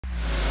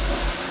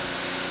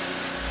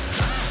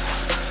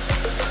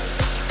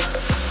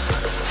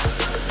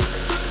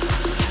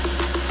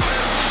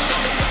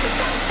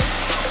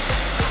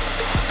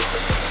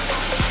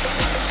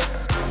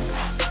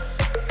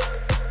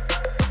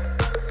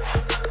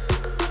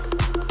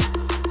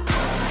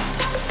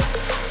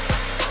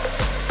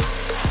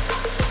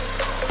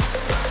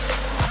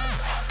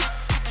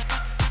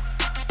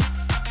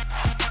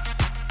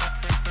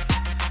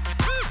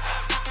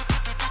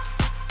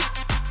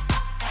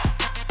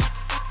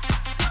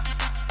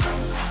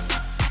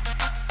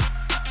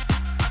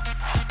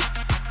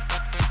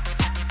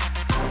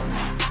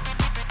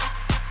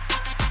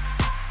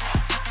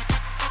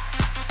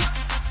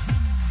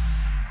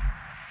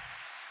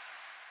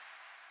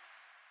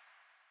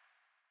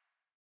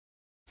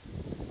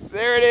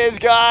There it is,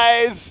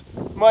 guys.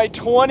 My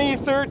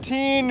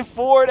 2013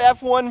 Ford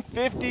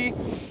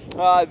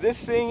F-150. This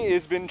thing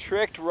has been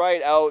tricked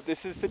right out.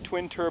 This is the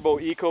twin turbo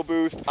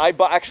EcoBoost. I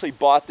actually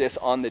bought this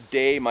on the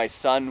day my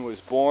son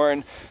was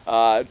born.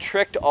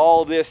 Tricked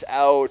all this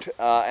out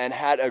and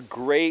had a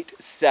great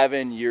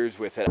 7 years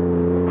with it.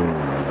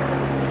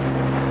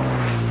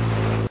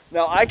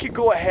 Now I could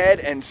go ahead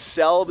and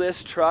sell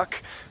this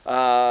truck.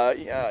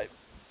 I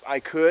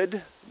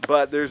could.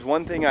 But there's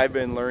one thing I've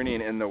been learning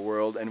in the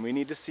world, and we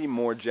need to see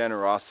more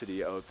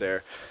generosity out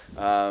there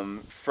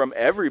from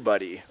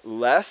everybody.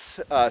 Less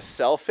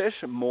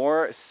selfish,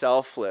 more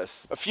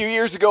selfless. A few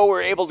years ago, we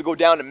were able to go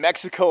down to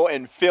Mexico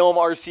and film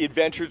RC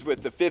Adventures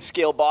with the 5th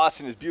Scale boss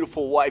and his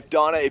beautiful wife,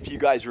 Donna, if you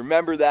guys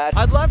remember that.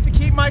 I'd love to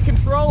keep my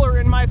controller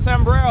in my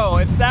sombrero.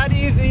 It's that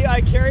easy.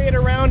 I carry it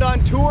around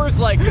on tours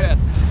like this.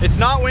 It's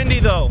not windy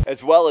though.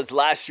 As well as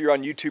last year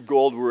on YouTube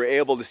Gold, we were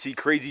able to see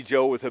Crazy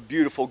Joe with a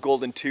beautiful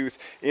golden tooth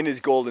in his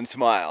golden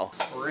smile.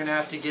 We're gonna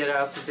have to get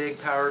out the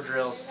big power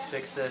drills to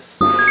fix this.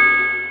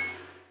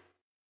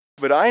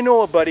 But I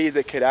know a buddy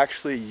that could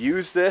actually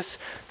use this,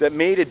 that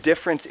made a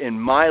difference in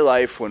my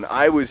life when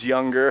I was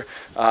younger,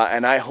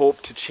 and I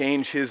hope to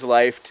change his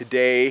life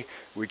today.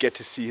 We get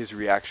to see his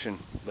reaction.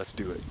 Let's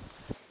do it.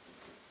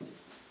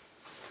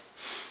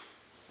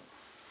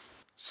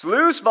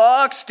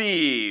 RCSparks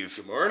Steve.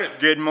 Good morning.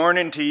 Good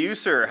morning to you,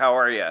 sir. How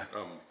are you?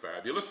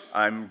 Fabulous.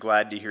 I'm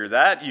glad to hear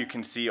that. You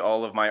can see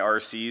all of my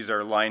RCs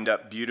are lined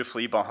up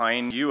beautifully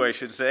behind you, I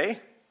should say. Yeah,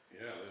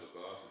 they look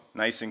awesome.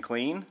 Nice and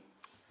clean.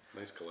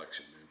 Nice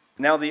collection, man.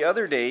 Now, the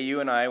other day, you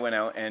and I went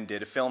out and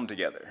did a film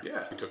together.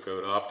 Yeah, we took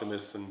out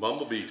Optimus and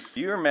Bumblebees. Do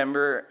you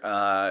remember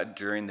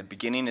during the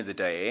beginning of the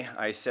day,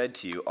 I said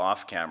to you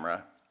off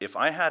camera, if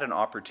I had an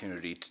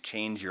opportunity to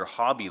change your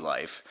hobby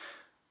life,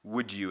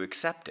 would you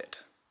accept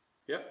it?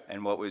 Yep.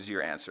 And what was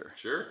your answer?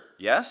 Sure.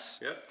 Yes?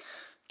 Yep.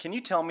 Can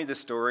you tell me the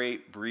story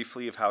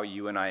briefly of how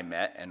you and I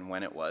met and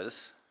when it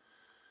was?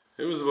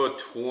 It was about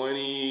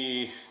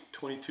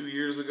 22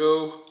 years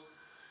ago.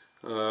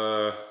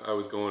 I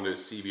was going to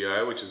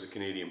CBI, which is the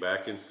Canadian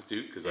Back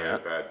Institute, because I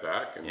had a bad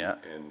back,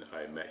 and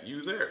I met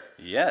you there.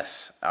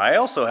 Yes, I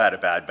also had a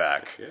bad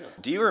back. Yeah.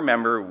 Do you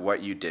remember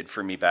what you did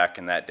for me back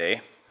in that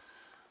day?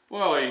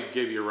 Well, I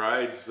gave you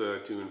rides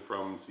to and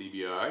from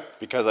CBI.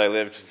 Because I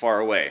lived far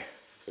away.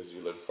 Because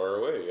you lived far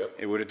away, yep.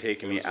 It would have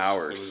taken me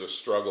hours. It was a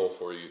struggle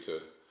for you to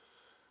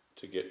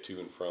get to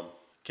and from.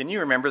 Can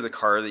you remember the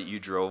car that you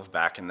drove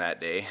back in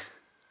that day?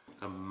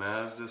 A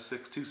Mazda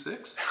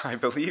 626? I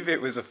believe it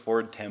was a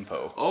Ford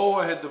Tempo. Oh,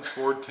 I had the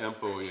Ford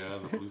Tempo, yeah,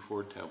 the blue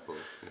Ford Tempo,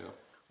 yeah.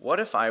 What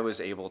if I was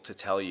able to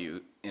tell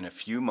you in a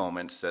few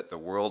moments that the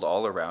world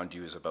all around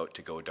you is about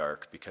to go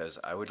dark, because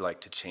I would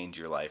like to change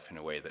your life in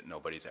a way that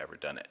nobody's ever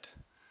done it?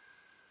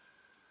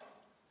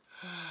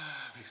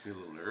 Makes me a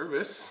little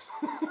nervous.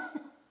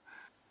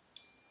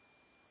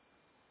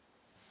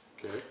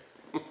 Okay.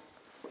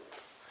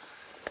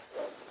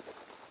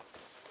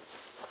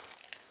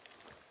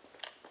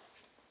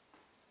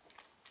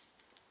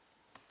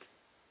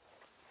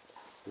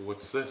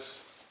 What's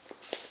this?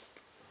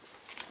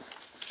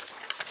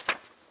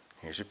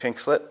 Here's your pink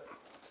slip.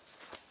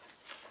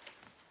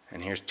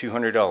 And here's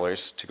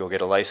 $200 to go get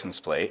a license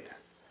plate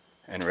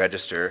and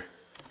register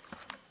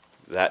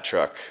that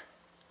truck.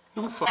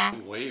 No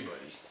fucking way,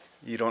 buddy.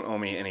 You don't owe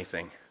me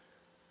anything.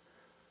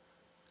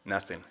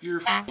 Nothing.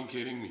 You're fucking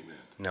kidding me, man.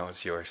 No,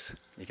 it's yours.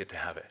 You get to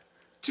have it.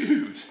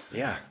 Dude.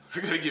 Yeah. I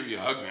gotta give you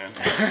a hug, man.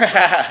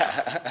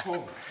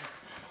 Oh.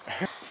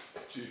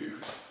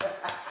 Dude.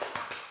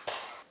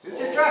 It's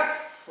your truck.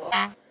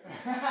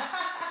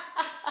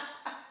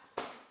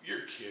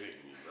 You're kidding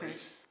me,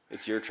 right?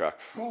 It's your truck.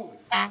 Holy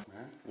fuck,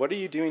 man. What are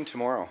you doing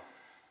tomorrow?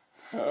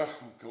 I'm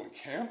going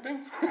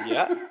camping?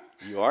 Yeah,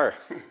 you are.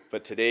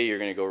 But today you're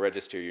going to go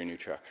register your new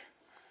truck.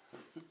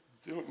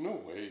 No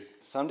way.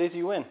 Some days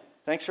you win.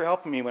 Thanks for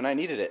helping me when I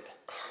needed it.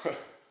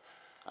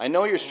 I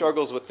know your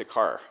struggles with the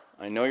car.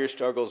 I know your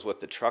struggles with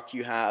the truck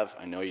you have.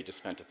 I know you just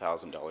spent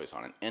 $1,000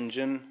 on an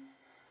engine.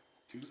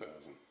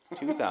 2,000.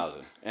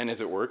 2,000. And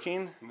is it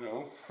working?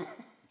 No.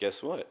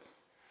 Guess what?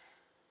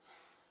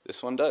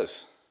 This one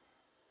does.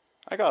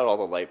 I got all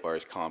the light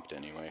bars comped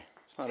anyway.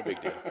 It's not a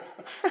big deal.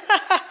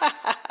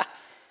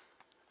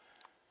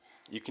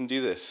 You can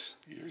do this.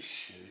 You're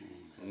shitting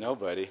me, man. No,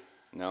 buddy.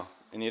 No.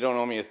 And you don't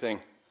owe me a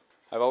thing.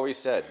 I've always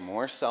said,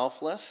 more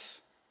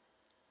selfless,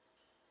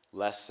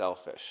 less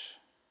selfish.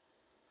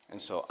 And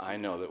so I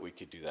know that we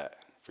could do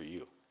that for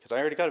you. Because I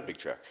already got a big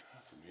truck.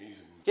 That's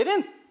amazing. Get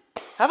in.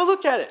 Have a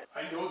look at it.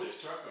 I know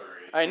this truck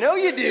already. I know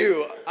you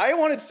do. I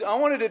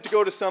wanted it to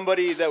go to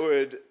somebody that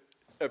would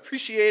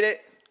appreciate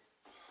it.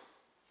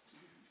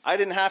 I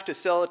didn't have to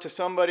sell it to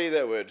somebody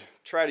that would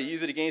try to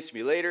use it against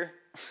me later.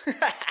 You're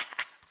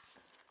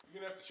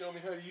gonna have to show me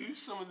how to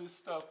use some of this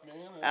stuff, man.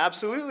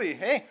 Absolutely.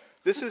 Hey,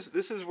 this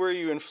is where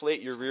you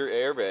inflate your rear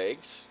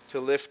airbags to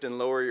lift and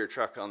lower your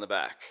truck on the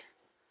back.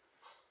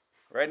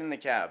 Right in the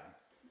cab.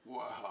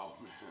 Wow,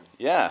 man.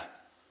 Yeah.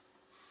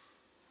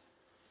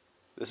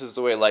 This is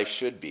the way life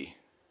should be.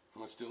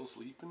 Am I still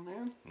sleeping,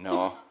 man?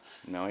 No,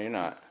 no, you're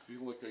not. I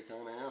feel like I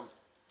kind of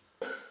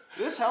am.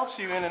 This helps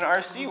you in an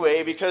RC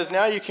way because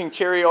now you can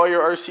carry all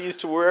your RCs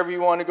to wherever you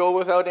want to go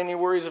without any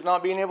worries of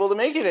not being able to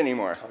make it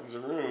anymore. Tons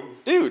of room.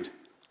 Dude,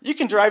 you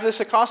can drive this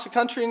across the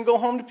country and go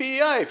home to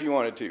PEI if you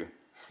wanted to.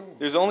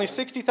 There's only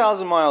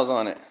 60,000 miles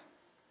on it.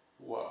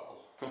 Wow.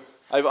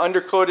 I've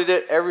undercoated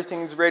it,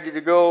 everything's ready to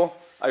go.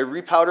 I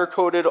repowder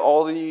coated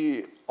all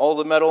the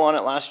metal on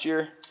it last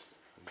year.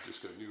 You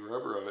just got new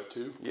rubber on it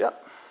too?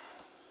 Yep.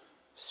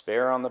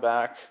 Spare on the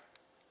back.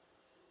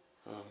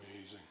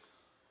 Amazing.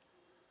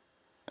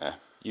 Yeah,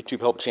 YouTube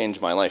helped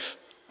change my life.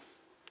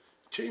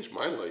 Changed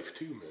my life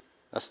too, man.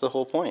 That's the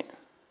whole point.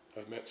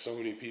 I've met so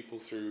many people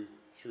through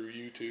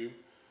YouTube.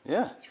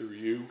 Yeah. Through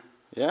you.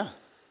 Yeah.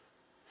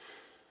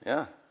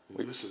 Yeah.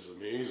 This is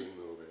amazing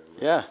though, man.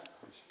 Yeah.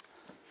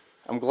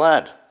 I'm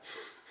glad.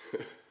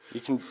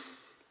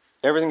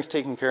 Everything's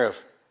taken care of.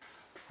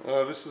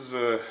 This is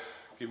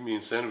giving me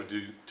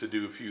incentive to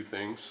do a few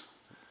things.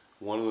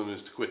 One of them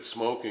is to quit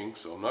smoking,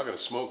 so I'm not going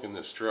to smoke in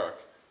this truck,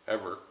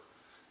 ever.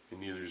 And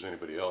neither is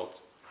anybody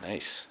else.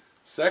 Nice.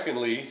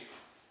 Secondly,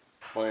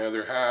 my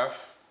other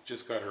half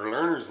just got her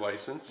learner's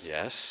license.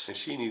 Yes. And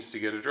she needs to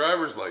get a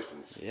driver's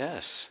license.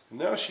 Yes.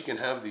 Now she can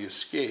have the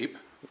Escape.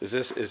 Is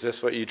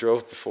this what you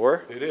drove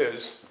before? It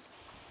is.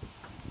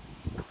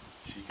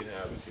 She can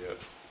have it yet.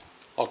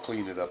 I'll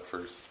clean it up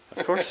first.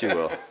 Of course you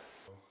will.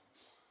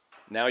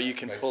 Now you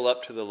can pull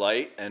up to the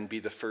light and be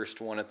the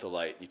first one at the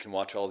light. You can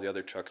watch all the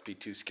other trucks be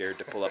too scared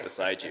to pull up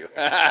beside you.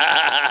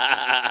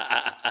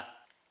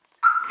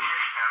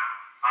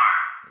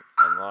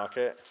 Unlock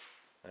it.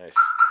 Nice.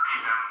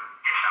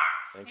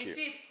 Thank you. Hey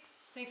Steve,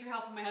 thanks for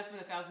helping my husband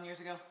 1,000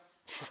 years ago.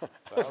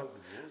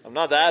 I'm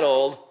not that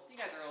old. You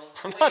guys are old.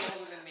 I'm way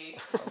older than me.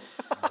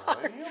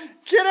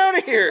 Get out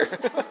of here. I'm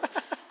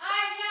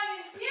young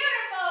and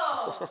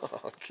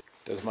beautiful! Okay.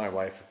 Does my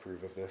wife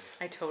approve of this?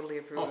 I totally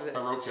approve of this.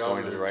 It's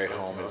going to the right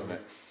home, isn't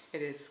it?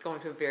 It is going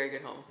to a very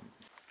good home.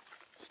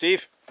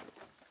 Steve,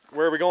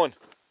 where are we going? To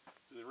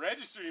the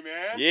registry,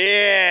 man.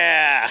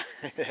 Yeah.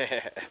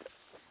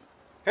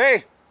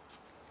 Hey.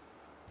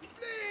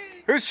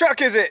 Whose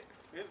truck is it?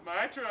 It's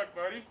my truck,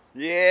 buddy.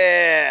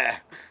 Yeah.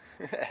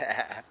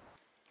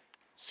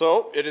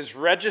 So it is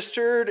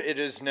registered. It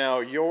is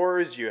now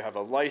yours. You have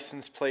a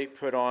license plate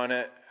put on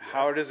it.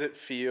 How does it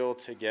feel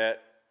to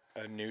get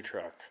a new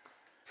truck?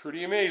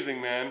 Pretty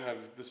amazing, man.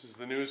 This is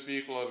the newest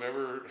vehicle I've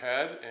ever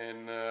had,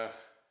 and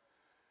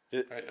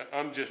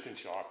I'm just in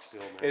shock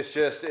still, man. It's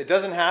just, it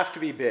doesn't have to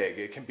be big.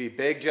 It can be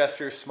big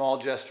gestures, small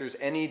gestures,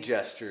 any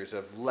gestures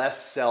of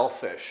less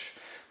selfish,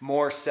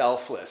 more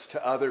selfless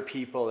to other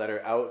people that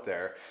are out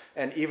there.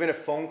 And even a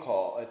phone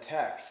call, a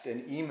text,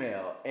 an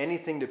email,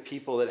 anything to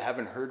people that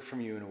haven't heard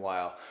from you in a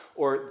while,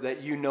 or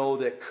that you know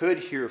that could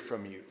hear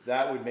from you,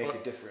 that would make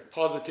a difference.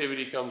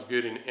 Positivity comes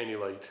good in any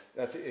light.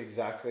 That's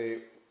exactly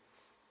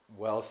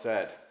well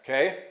said.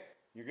 Okay?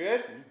 You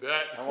good? You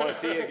bet. I want to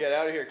see you get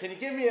out of here. Can you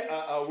give me a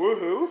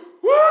woohoo?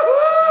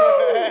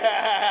 Woohoo!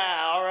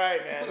 All right,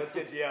 man. Let's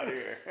get you out of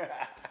here.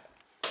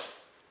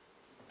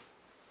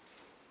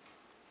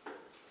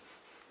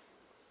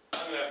 I'm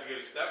going to have to get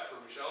a step for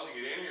Michelle to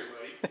get in here,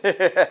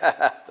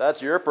 buddy.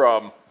 That's your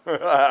problem.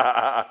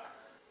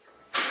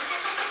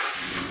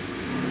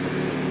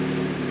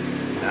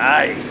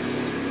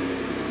 Nice.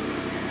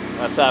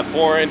 That's that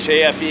 4-inch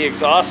AFE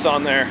exhaust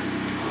on there.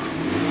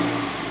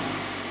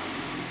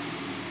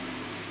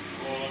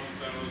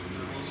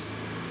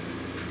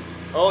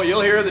 Oh,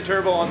 you'll hear the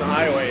turbo on the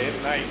highway.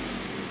 It's nice.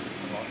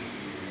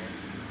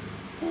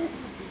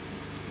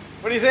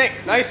 What do you think?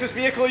 Nicest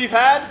vehicle you've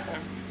had?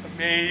 I'm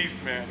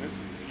amazed, man. This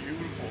is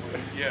beautiful.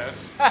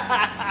 Yes.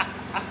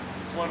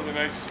 It's one of the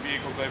nicest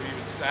vehicles I've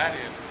even sat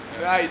in.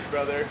 Nice,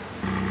 brother.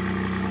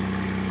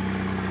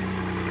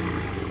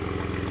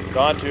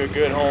 Gone to a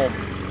good home.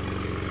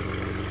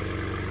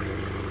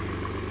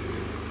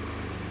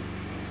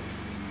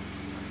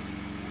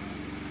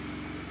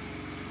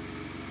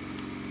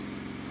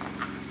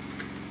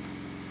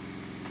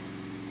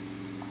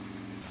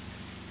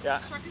 Yeah.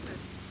 Which truck is this?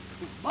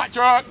 This is my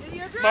truck. Is it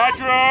your truck? My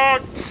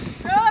truck.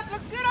 Oh, it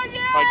looks good on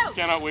you! I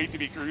cannot wait to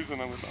be cruising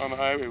on the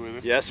highway with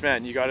it. Yes,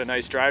 man. You got a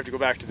nice drive to go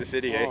back to the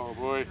city, eh? Oh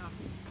boy.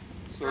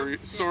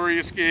 Sorry,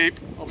 Escape.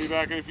 I'll be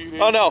back in a few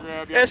days. Oh no! To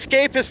grab you.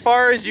 Escape as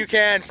far as you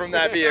can from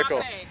that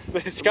vehicle.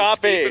 The Escape.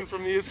 Escaping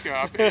from the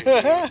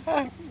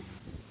Escape.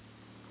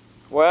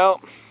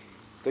 Well,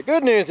 the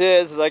good news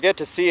is I get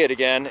to see it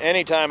again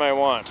anytime I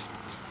want. See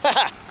you soon,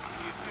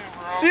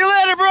 bro. See you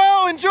later,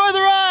 bro. Enjoy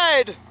the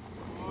ride.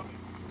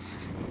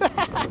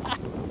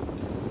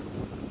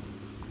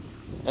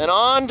 And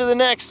on to the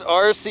next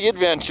RC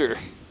adventure.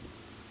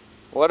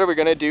 What are we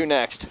gonna do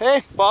next?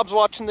 Hey, Bob's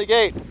watching the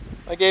gate.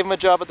 I gave him a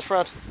job at the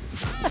front.